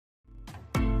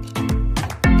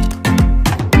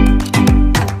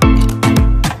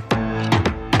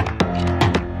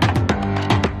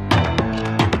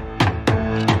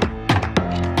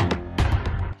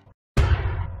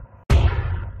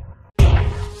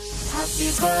Happy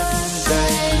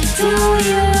birthday to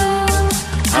you.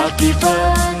 Happy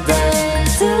birthday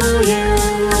to you.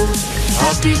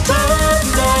 Happy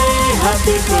birthday,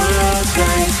 happy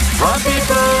birthday, happy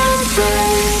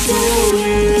birthday to you.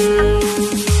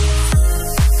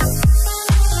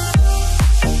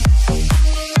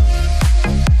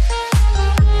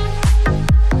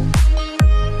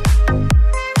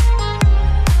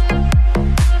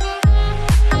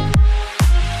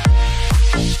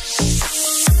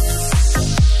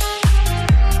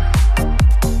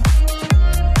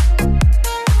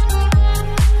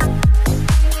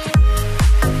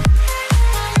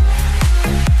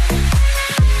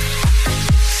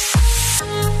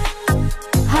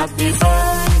 Happy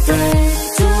birthday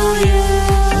to you.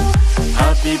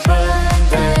 Happy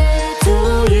birthday to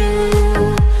you.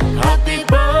 Happy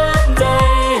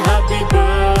birthday, happy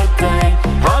birthday,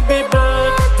 happy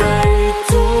birthday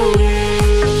to you.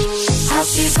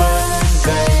 Happy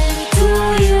birthday to you.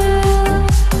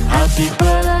 Happy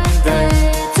birthday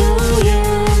to you.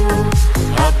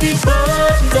 Happy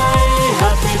birthday,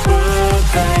 happy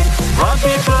birthday,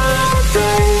 happy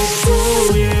birthday to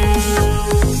you.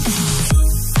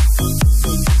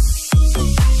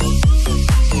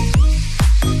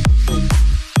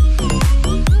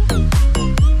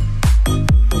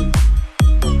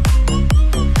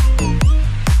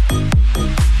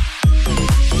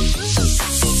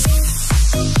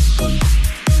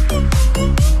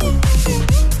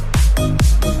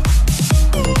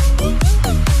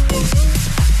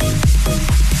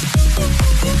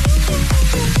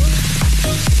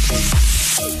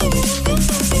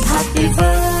 Happy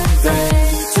birthday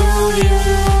to you.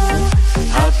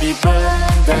 Happy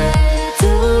birthday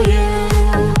to you.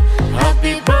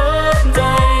 Happy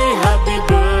birthday, happy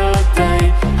birthday,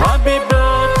 happy birthday to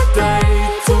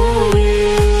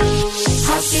you.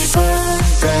 Happy birthday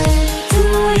to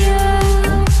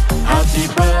you. Happy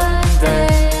birthday to you.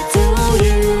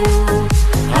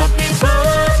 Happy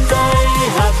birthday,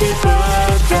 happy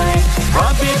birthday,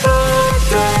 happy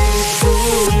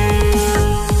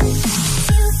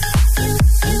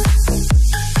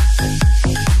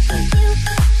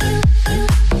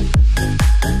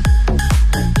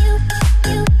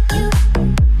to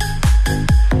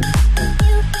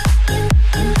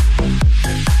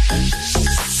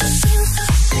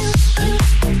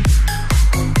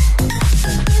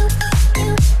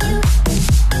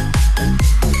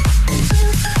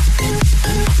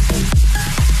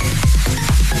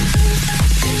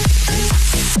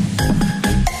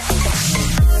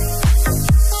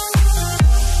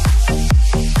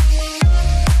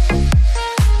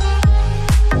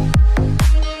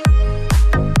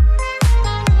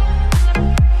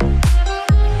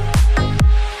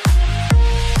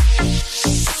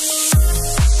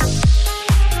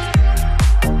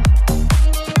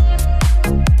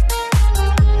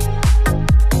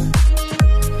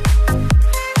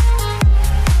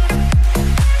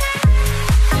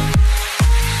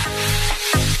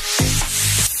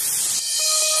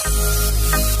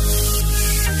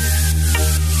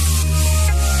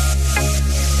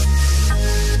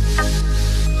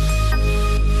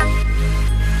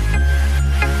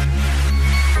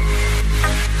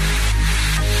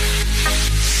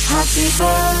Happy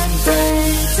birthday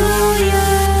to you.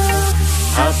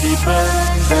 Happy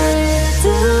birthday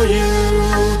to you.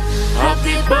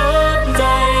 Happy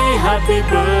birthday, happy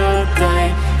birthday,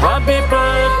 happy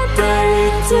birthday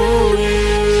to you.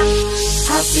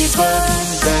 Happy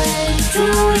birthday to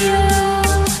you.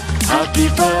 Happy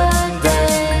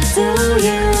birthday to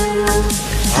you.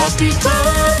 Happy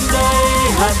birthday,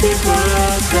 happy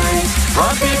birthday,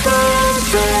 happy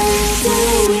birthday to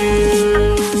you.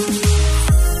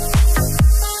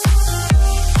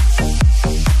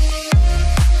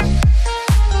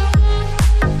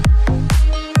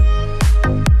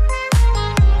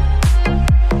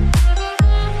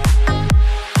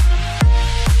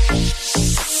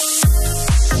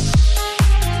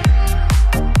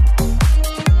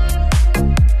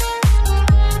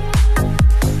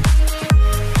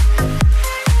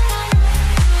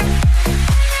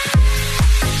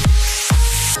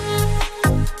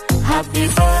 Happy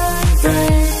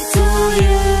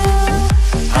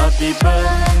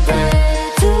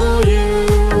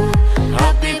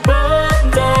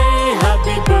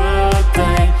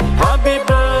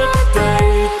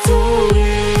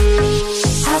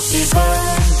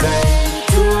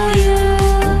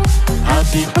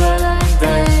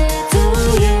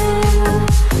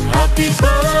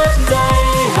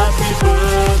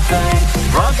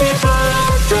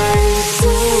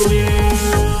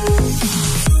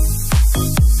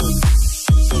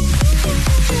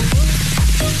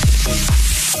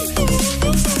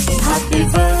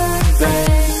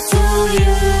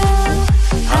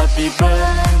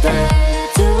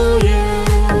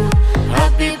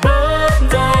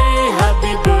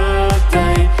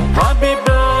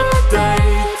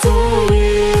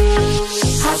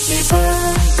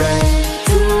birthday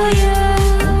to you.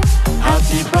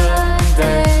 Happy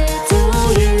birthday to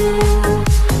you.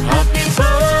 Happy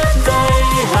birthday,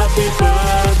 happy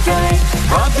birthday,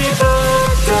 happy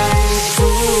birthday to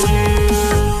you.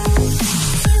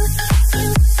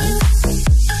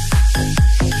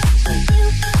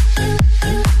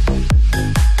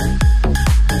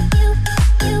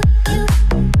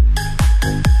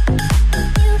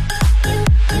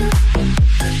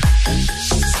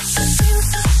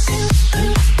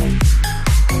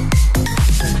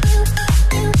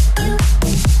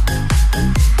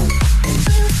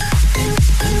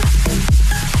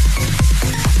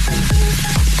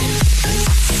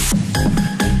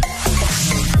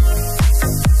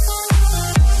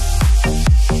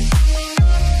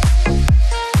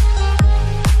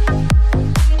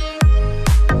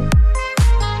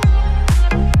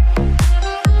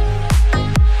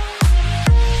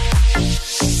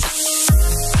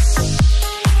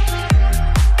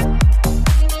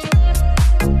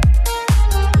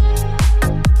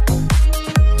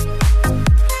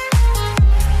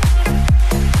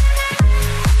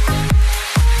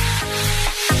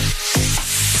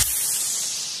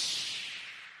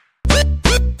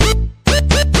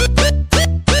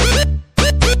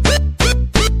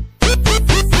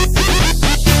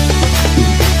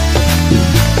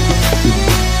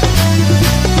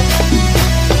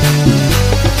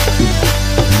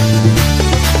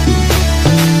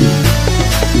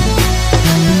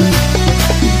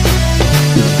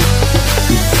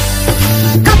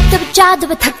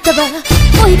 짜드바 탁다바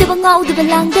보이드바 ngau드바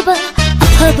랑드바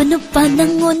아파바 누빠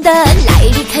낭몬다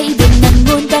라이리 카이드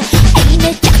낭몬다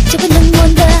아이네 짝잡아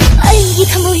낭몬다 아이기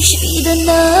타모이 시비다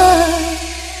나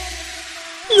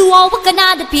루아와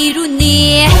까나다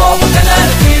비루니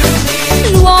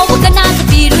루아와 까나다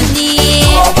비루니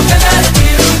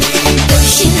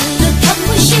노실로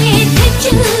타모시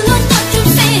대질로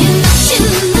나좀세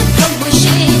노실로 타모시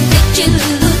대질로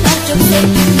나좀세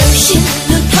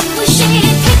노실로 타모시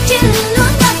대질로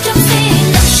나좀세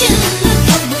노실로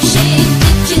타모시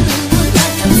대질로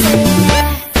나좀세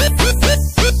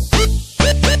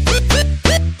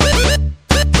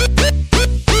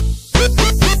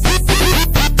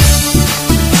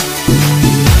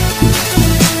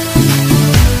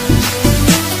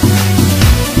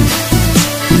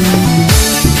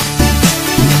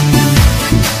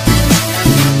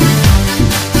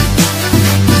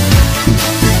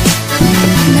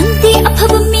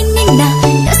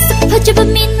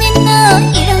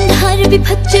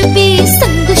비파주비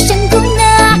상구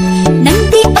샹구나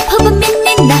낭디 아파봐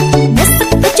민니나 나싹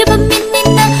파주바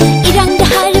민니나 이랑다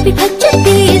하르비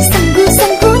파주비 상구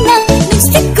상구나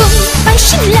믹스티꿈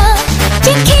빠실라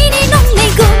제키니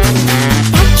농내꿈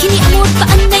다키니 아무것도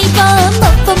안 나이가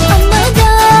먹범 엄마다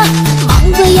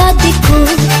망가야 되고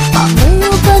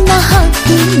아무가 나 하기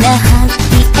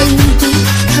아이기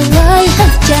가와이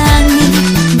하장니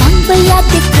망가야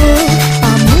되고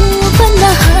아무가 나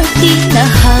하기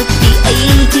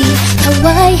아이기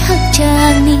하와이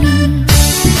학장니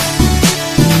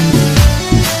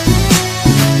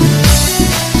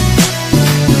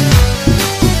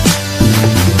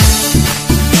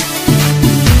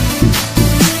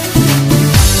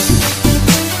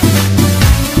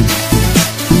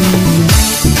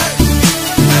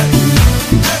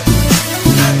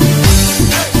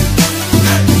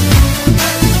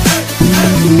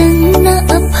나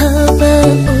아파봐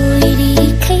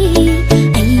오이리 카이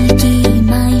아이기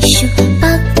마이슈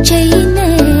빡자이네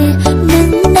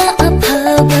나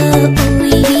아파봐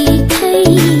오이리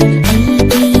카이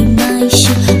아이기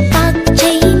마이슈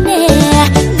빡자이네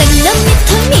나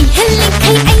미토미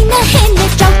헬리카이 아이나 해나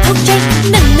ጫው톡자이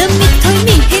나 미토미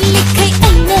헬리카이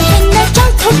아이나 해나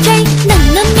ጫው톡자이 나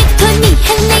미토미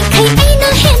헬리카이 아이나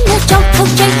해나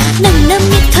ጫው톡자이 나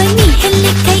미토미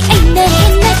헬리카이 아이나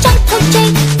해나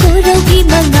ጫው톡자이 고로기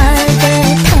망하다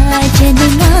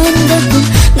타자는 안다고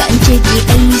난제기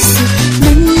아이스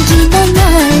난기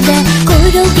망하다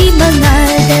고로기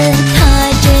망하다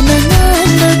타자는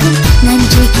안다고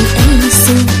난제기 아이스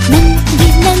난기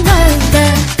망하다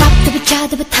깝다바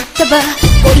짜다바 탁다바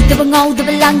보이다바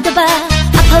ngau다바 랑다바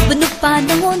아파바 누빠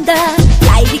낭온다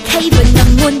라이리 카이바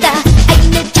낭온다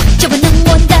아이네 짝잡아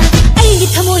낭온다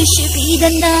아이기 타모이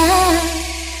시비단다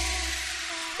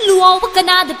루아와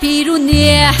까나다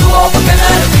비루니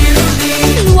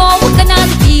루아와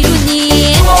까나다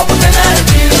비루니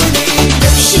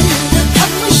노실로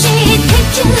타모시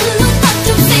대질로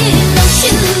나좀세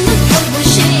노실로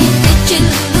타모시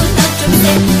대질로 나좀세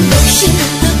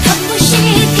노실로